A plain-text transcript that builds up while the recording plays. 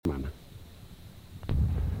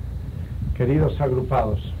queridos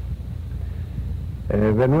agrupados,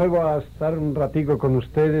 de nuevo a estar un ratico con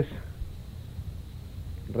ustedes,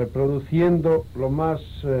 reproduciendo lo más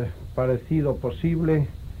parecido posible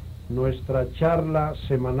nuestra charla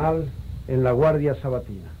semanal en la Guardia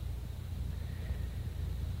Sabatina.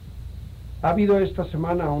 Ha habido esta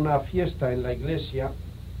semana una fiesta en la iglesia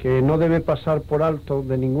que no debe pasar por alto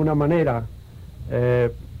de ninguna manera,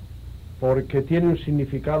 porque tiene un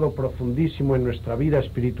significado profundísimo en nuestra vida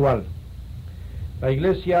espiritual. La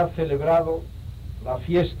iglesia ha celebrado la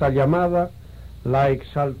fiesta llamada la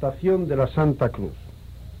exaltación de la Santa Cruz.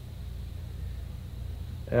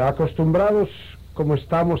 Acostumbrados como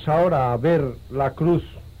estamos ahora a ver la cruz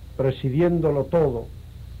presidiéndolo todo,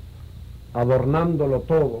 adornándolo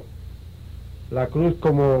todo, la cruz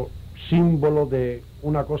como símbolo de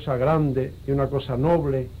una cosa grande, de una cosa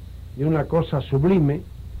noble, de una cosa sublime,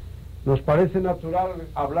 nos parece natural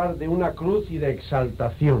hablar de una cruz y de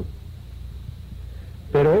exaltación.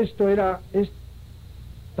 Pero esta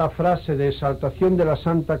frase de exaltación de la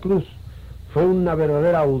Santa Cruz fue una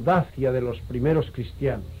verdadera audacia de los primeros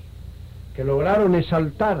cristianos, que lograron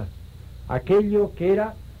exaltar aquello que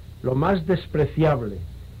era lo más despreciable,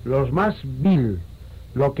 lo más vil,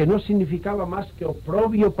 lo que no significaba más que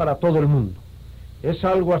oprobio para todo el mundo. Es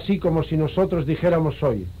algo así como si nosotros dijéramos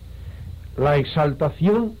hoy, la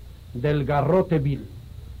exaltación del garrote vil.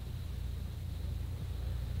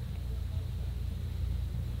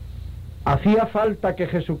 Hacía falta que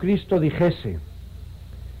Jesucristo dijese,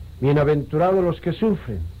 bienaventurados los que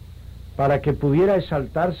sufren, para que pudiera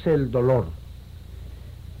exaltarse el dolor.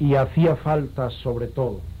 Y hacía falta, sobre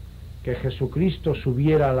todo, que Jesucristo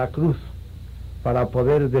subiera a la cruz para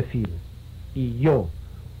poder decir, y yo,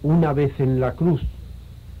 una vez en la cruz,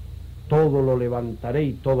 todo lo levantaré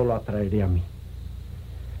y todo lo atraeré a mí.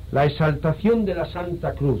 La exaltación de la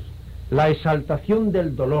Santa Cruz, la exaltación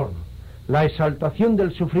del dolor, la exaltación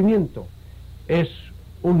del sufrimiento, es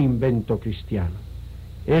un invento cristiano.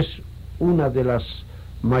 Es una de las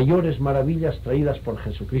mayores maravillas traídas por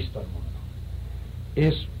Jesucristo al mundo.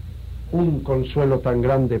 Es un consuelo tan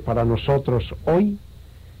grande para nosotros hoy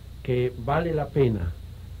que vale la pena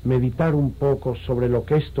meditar un poco sobre lo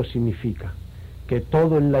que esto significa, que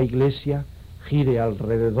todo en la Iglesia gire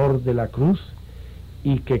alrededor de la cruz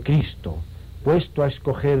y que Cristo, puesto a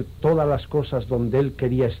escoger todas las cosas donde Él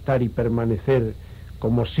quería estar y permanecer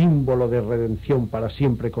como símbolo de redención para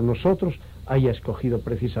siempre con nosotros, haya escogido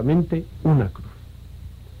precisamente una cruz.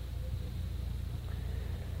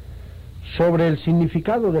 Sobre el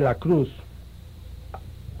significado de la cruz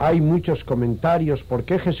hay muchos comentarios. ¿Por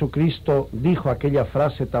qué Jesucristo dijo aquella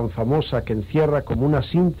frase tan famosa que encierra como una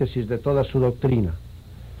síntesis de toda su doctrina?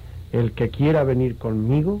 El que quiera venir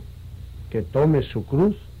conmigo, que tome su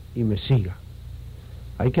cruz y me siga.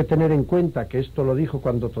 Hay que tener en cuenta que esto lo dijo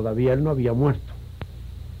cuando todavía Él no había muerto.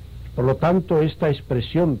 Por lo tanto, esta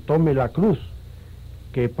expresión, tome la cruz,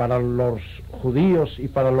 que para los judíos y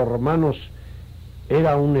para los romanos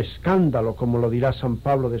era un escándalo, como lo dirá San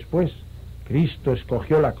Pablo después. Cristo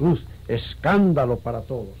escogió la cruz, escándalo para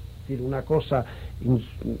todos. Es decir, una cosa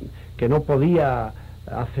que no podía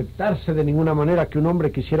aceptarse de ninguna manera que un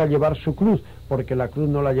hombre quisiera llevar su cruz, porque la cruz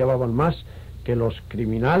no la llevaban más que los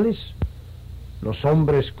criminales, los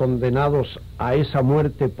hombres condenados a esa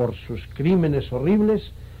muerte por sus crímenes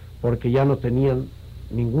horribles, porque ya no tenían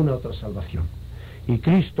ninguna otra salvación. Y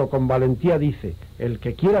Cristo con valentía dice, el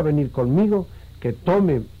que quiera venir conmigo, que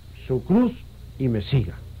tome su cruz y me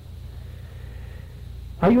siga.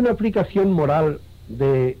 Hay una aplicación moral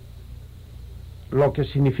de lo que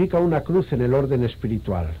significa una cruz en el orden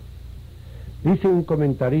espiritual. Dice un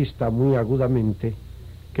comentarista muy agudamente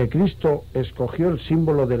que Cristo escogió el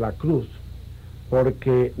símbolo de la cruz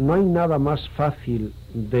porque no hay nada más fácil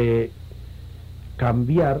de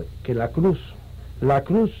cambiar que la cruz. La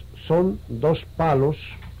cruz son dos palos,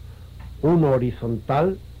 uno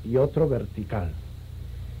horizontal y otro vertical.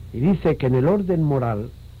 Y dice que en el orden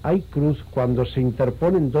moral hay cruz cuando se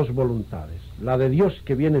interponen dos voluntades, la de Dios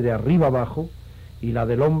que viene de arriba abajo y la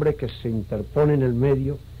del hombre que se interpone en el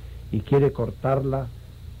medio y quiere cortarla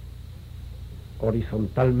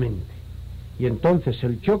horizontalmente. Y entonces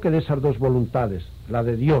el choque de esas dos voluntades, la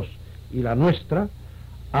de Dios y la nuestra,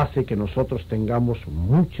 hace que nosotros tengamos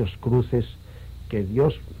muchos cruces que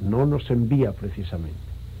Dios no nos envía precisamente.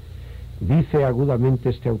 Dice agudamente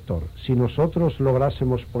este autor, si nosotros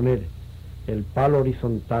lográsemos poner el palo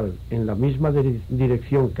horizontal en la misma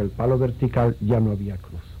dirección que el palo vertical, ya no había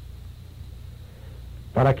cruz.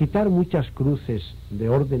 Para quitar muchas cruces de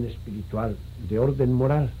orden espiritual, de orden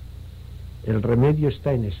moral, el remedio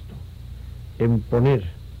está en esto, en poner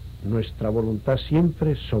nuestra voluntad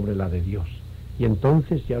siempre sobre la de Dios Y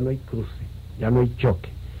entonces ya no hay cruce, ya no hay choque,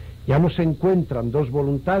 ya no se encuentran dos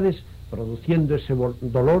voluntades produciendo ese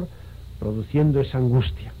dolor, produciendo esa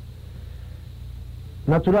angustia.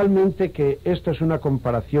 Naturalmente que esto es una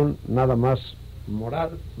comparación nada más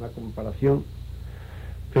moral, una comparación,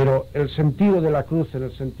 pero el sentido de la cruz, en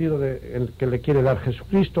el sentido en el que le quiere dar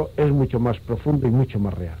Jesucristo, es mucho más profundo y mucho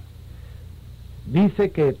más real. Dice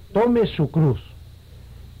que tome su cruz,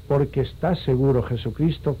 porque está seguro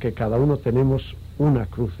Jesucristo que cada uno tenemos una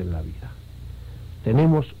cruz en la vida,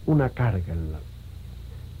 tenemos una carga en la vida,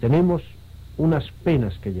 tenemos unas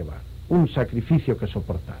penas que llevar, un sacrificio que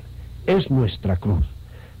soportar. Es nuestra cruz.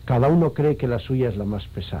 Cada uno cree que la suya es la más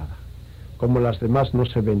pesada. Como las demás no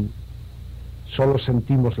se ven, solo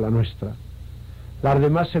sentimos la nuestra. Las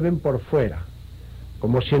demás se ven por fuera,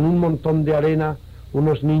 como si en un montón de arena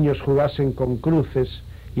unos niños jugasen con cruces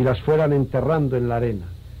y las fueran enterrando en la arena.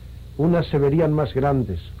 Unas se verían más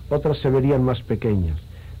grandes, otras se verían más pequeñas,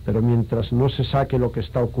 pero mientras no se saque lo que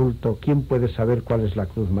está oculto, ¿quién puede saber cuál es la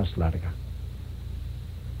cruz más larga?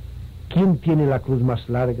 ¿Quién tiene la cruz más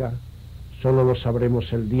larga? Solo lo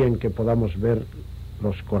sabremos el día en que podamos ver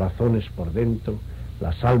los corazones por dentro,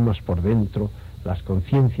 las almas por dentro, las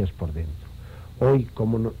conciencias por dentro. Hoy,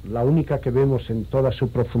 como la única que vemos en toda su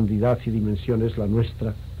profundidad y dimensión es la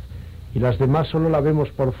nuestra, y las demás solo la vemos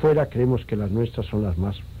por fuera, creemos que las nuestras son las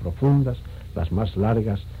más profundas, las más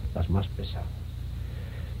largas, las más pesadas.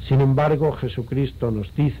 Sin embargo, Jesucristo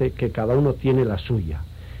nos dice que cada uno tiene la suya,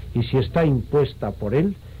 y si está impuesta por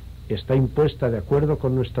Él, está impuesta de acuerdo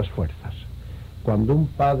con nuestras fuerzas. Cuando un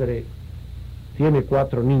padre tiene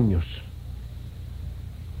 4 niños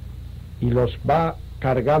y los va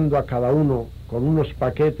cargando a cada uno con unos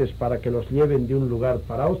paquetes para que los lleven de un lugar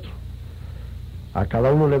para otro, a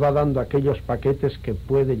cada uno le va dando aquellos paquetes que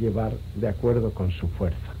puede llevar de acuerdo con su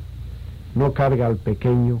fuerza. No carga al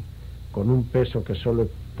pequeño con un peso que solo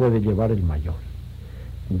puede llevar el mayor.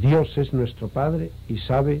 Dios es nuestro Padre y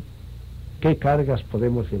sabe qué cargas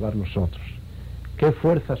podemos llevar nosotros, qué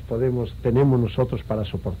fuerzas tenemos nosotros para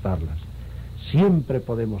soportarlas. Siempre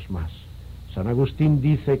podemos más. San Agustín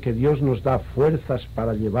dice que Dios nos da fuerzas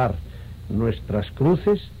para llevar nuestras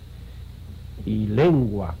cruces y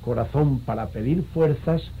lengua, corazón para pedir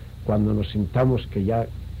fuerzas cuando nos sintamos que ya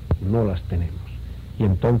no las tenemos. Y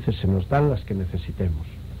entonces se nos dan las que necesitemos.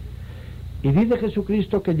 Y dice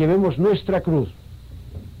Jesucristo que llevemos nuestra cruz,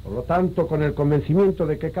 por lo tanto con el convencimiento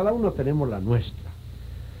de que cada uno tenemos la nuestra.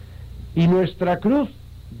 Y nuestra cruz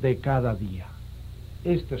de cada día.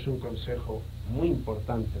 Este es un consejo muy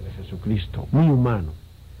importante de Jesucristo, muy humano.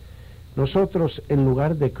 Nosotros, en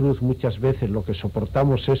lugar de cruz, muchas veces lo que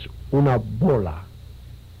soportamos es una bola.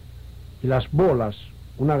 Y las bolas,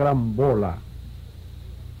 una gran bola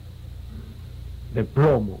de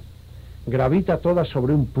plomo, gravita toda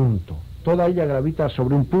sobre un punto. Toda ella gravita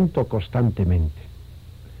sobre un punto constantemente.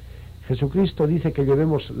 Jesucristo dice que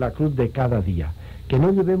llevemos la cruz de cada día, que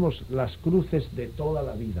no llevemos las cruces de toda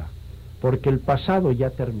la vida, porque el pasado ya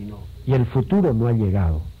terminó y el futuro no ha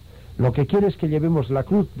llegado. Lo que quiere es que llevemos la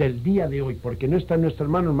cruz del día de hoy, porque no está en nuestras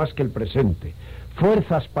manos más que el presente.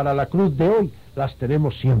 Fuerzas para la cruz de hoy las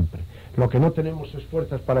tenemos siempre. Lo que no tenemos es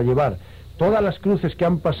fuerzas para llevar todas las cruces que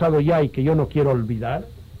han pasado ya y que yo no quiero olvidar,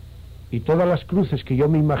 y todas las cruces que yo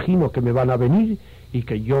me imagino que me van a venir y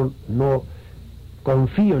que yo no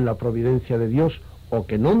confío en la providencia de Dios, o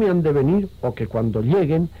que no me han de venir, o que cuando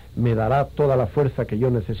lleguen me dará toda la fuerza que yo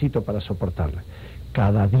necesito para soportarla.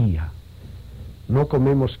 Cada día. No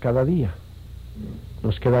comemos cada día.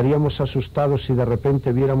 Nos quedaríamos asustados si de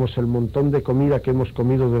repente viéramos el montón de comida que hemos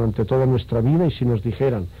comido durante toda nuestra vida y si nos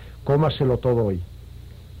dijeran, cómaselo todo hoy.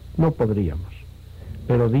 No podríamos,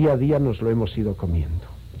 pero día a día nos lo hemos ido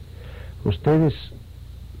comiendo. Ustedes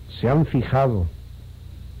se han fijado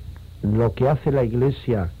en lo que hace la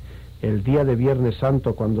Iglesia el día de Viernes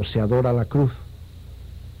Santo cuando se adora la cruz.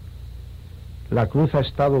 La cruz ha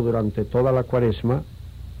estado durante toda la Cuaresma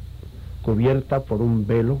cubierta por un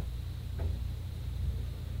velo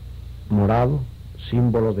morado,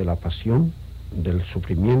 símbolo de la pasión, del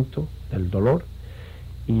sufrimiento, del dolor,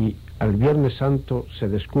 y al Viernes Santo se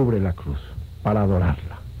descubre la cruz para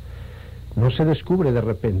adorarla. No se descubre de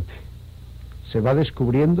repente, se va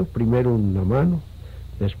descubriendo primero una mano,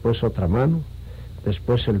 después otra mano,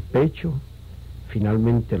 después el pecho,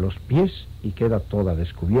 finalmente los pies, y queda toda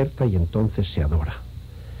descubierta y entonces se adora.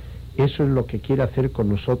 Eso es lo que quiere hacer con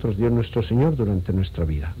nosotros Dios nuestro Señor durante nuestra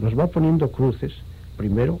vida. Nos va poniendo cruces,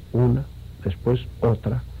 primero una, después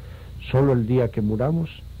otra. Solo el día que muramos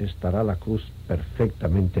estará la cruz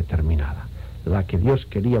perfectamente terminada, la que Dios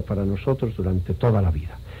quería para nosotros durante toda la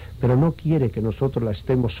vida. Pero no quiere que nosotros la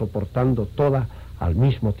estemos soportando toda al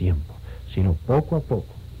mismo tiempo, sino poco a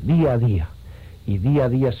poco, día a día. Y día a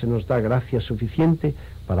día se nos da gracia suficiente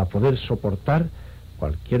para poder soportar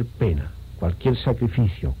cualquier pena, cualquier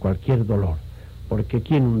sacrificio, cualquier dolor. Porque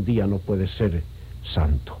 ¿quién un día no puede ser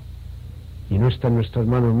santo? Y no está en nuestras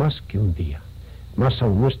manos más que un día. Más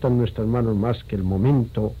aún, no está en nuestras manos más que el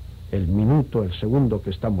momento, el minuto, el segundo que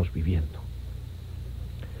estamos viviendo.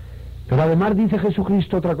 Pero además dice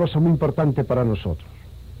Jesucristo otra cosa muy importante para nosotros.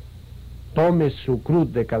 Tome su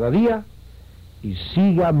cruz de cada día y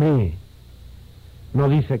sígame. No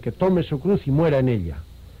dice que tome su cruz y muera en ella.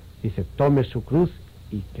 Dice, tome su cruz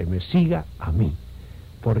y que me siga a mí,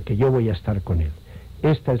 porque yo voy a estar con él.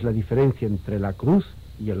 Esta es la diferencia entre la cruz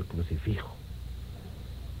y el crucifijo.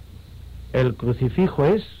 El crucifijo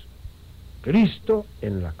es Cristo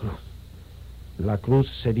en la cruz. La cruz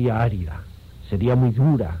sería árida, sería muy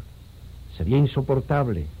dura, sería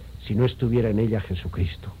insoportable si no estuviera en ella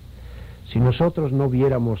Jesucristo. Si nosotros no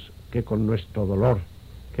viéramos que con nuestro dolor,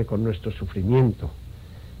 que con nuestro sufrimiento,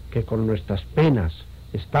 que con nuestras penas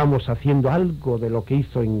estamos haciendo algo de lo que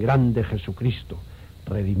hizo en grande Jesucristo,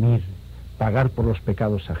 redimir, pagar por los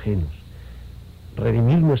pecados ajenos,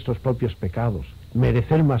 redimir nuestros propios pecados,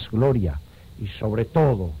 merecer más gloria y sobre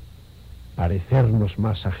todo parecernos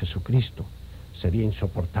más a Jesucristo, sería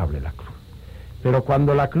insoportable la cruz. Pero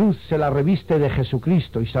cuando la cruz se la reviste de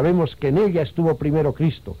Jesucristo y sabemos que en ella estuvo primero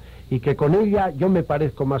Cristo y que con ella yo me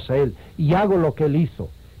parezco más a Él y hago lo que Él hizo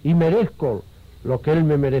y merezco lo que Él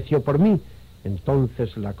me mereció por mí,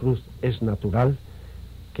 entonces la cruz es natural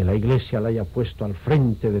que la Iglesia la haya puesto al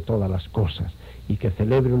frente de todas las cosas y que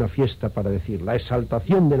celebre una fiesta para decir la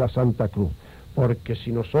exaltación de la Santa Cruz, porque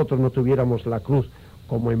si nosotros no tuviéramos la cruz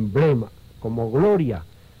como emblema, como gloria,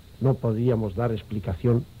 no podríamos dar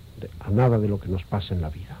explicación a nada de lo que nos pasa en la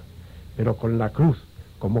vida. Pero con la cruz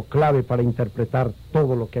como clave para interpretar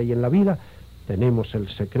todo lo que hay en la vida, tenemos el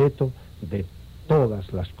secreto de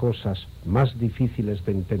todas las cosas más difíciles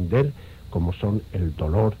de entender, como son el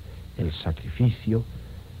dolor, el sacrificio,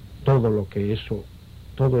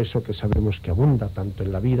 todo eso que sabemos que abunda tanto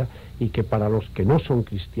en la vida y que para los que no son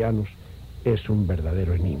cristianos es un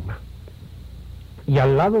verdadero enigma. Y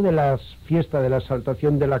al lado de la fiesta de la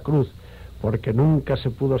exaltación de la cruz, porque nunca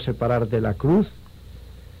se pudo separar de la cruz,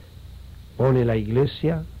 pone la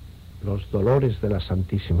Iglesia los dolores de la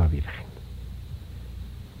Santísima Virgen.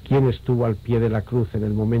 ¿Quién estuvo al pie de la cruz en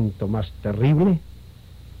el momento más terrible?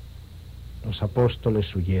 Los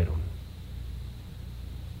apóstoles huyeron.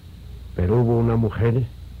 Pero hubo una mujer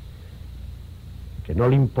que no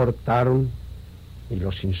le importaron ni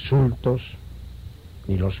los insultos,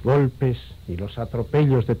 ni los golpes, ni los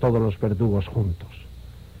atropellos de todos los verdugos juntos.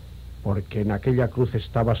 Porque en aquella cruz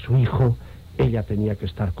estaba su hijo, ella tenía que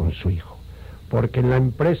estar con su hijo. Porque en la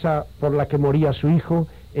empresa por la que moría su hijo,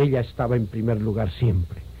 ella estaba en primer lugar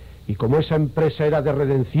siempre. Y como esa empresa era de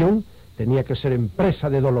redención, tenía que ser empresa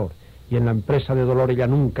de dolor. Y en la empresa de dolor ella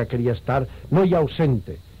nunca quería estar, no ya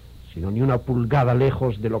ausente, sino ni una pulgada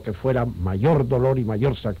lejos de lo que fuera mayor dolor y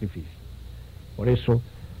mayor sacrificio. Por eso,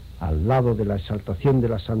 al lado de la exaltación de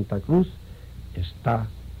la Santa Cruz, está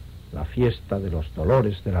la fiesta de los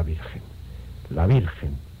dolores de la Virgen. La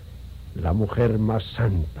Virgen, la mujer más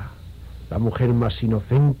santa, la mujer más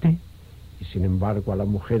inocente, y sin embargo a la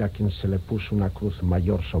mujer a quien se le puso una cruz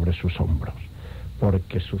mayor sobre sus hombros,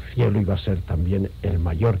 porque su cielo iba a ser también el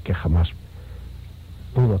mayor que jamás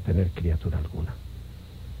pudo tener criatura alguna.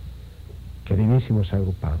 Queridísimos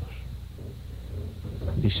agrupados,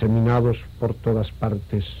 diseminados por todas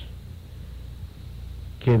partes,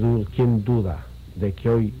 ¿quién duda de que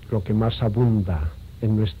hoy lo que más abunda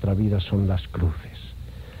en nuestra vida son las cruces?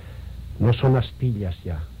 No son astillas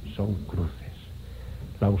ya, son cruces.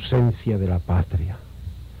 La ausencia de la patria,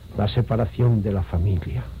 la separación de la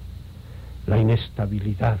familia, la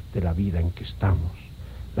inestabilidad de la vida en que estamos,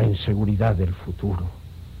 la inseguridad del futuro.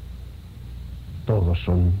 Todos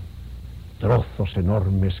son trozos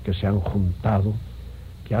enormes que se han juntado,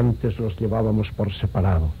 que antes los llevábamos por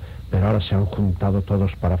separado, pero ahora se han juntado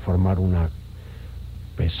todos para formar una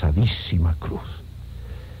pesadísima cruz.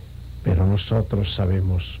 Pero nosotros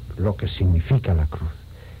sabemos lo que significa la cruz,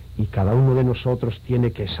 y cada uno de nosotros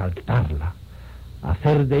tiene que exaltarla,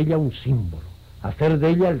 hacer de ella un símbolo, hacer de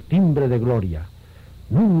ella el timbre de gloria.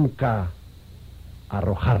 Nunca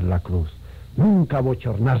arrojar la cruz, nunca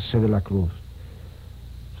abochornarse de la cruz.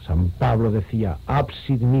 San Pablo decía,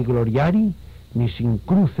 absid mi gloriari, mis in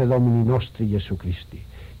cruce Domini nostri Jesu Christi.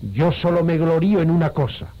 Yo solo me glorío en una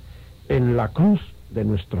cosa, en la cruz de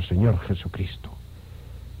nuestro Señor Jesucristo.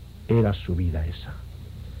 Era su vida esa.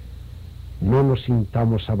 No nos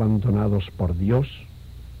sintamos abandonados por Dios,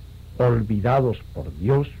 olvidados por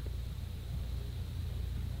Dios,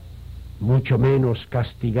 mucho menos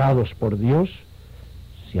castigados por Dios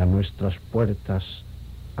si a nuestras puertas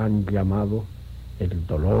han llamado el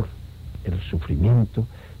dolor, el sufrimiento,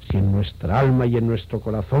 si en nuestra alma y en nuestro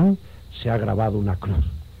corazón se ha grabado una cruz.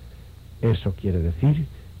 Eso quiere decir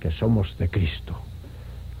que somos de Cristo.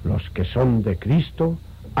 Los que son de Cristo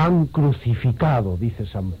han crucificado, dice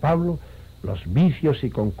San Pablo, los vicios y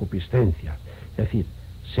concupiscencias. Es decir,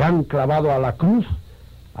 se han clavado a la cruz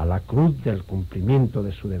del cumplimiento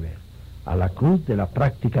de su deber, a la cruz de la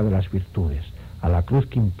práctica de las virtudes, a la cruz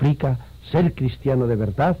que implica ser cristiano de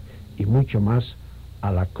verdad y mucho más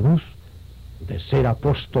a la cruz de ser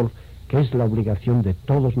apóstol, que es la obligación de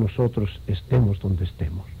todos nosotros, estemos donde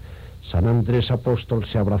estemos. San Andrés apóstol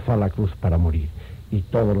se abrazó a la cruz para morir y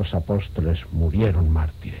todos los apóstoles murieron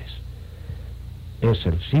mártires. Es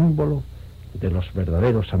el símbolo de los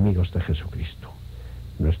verdaderos amigos de Jesucristo.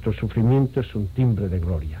 Nuestro sufrimiento es un timbre de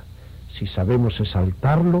gloria, si sabemos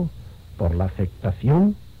exaltarlo por la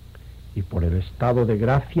aceptación y por el estado de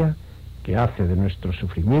gracia que hace de nuestro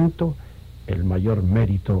sufrimiento el mayor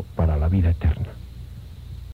mérito para la vida eterna.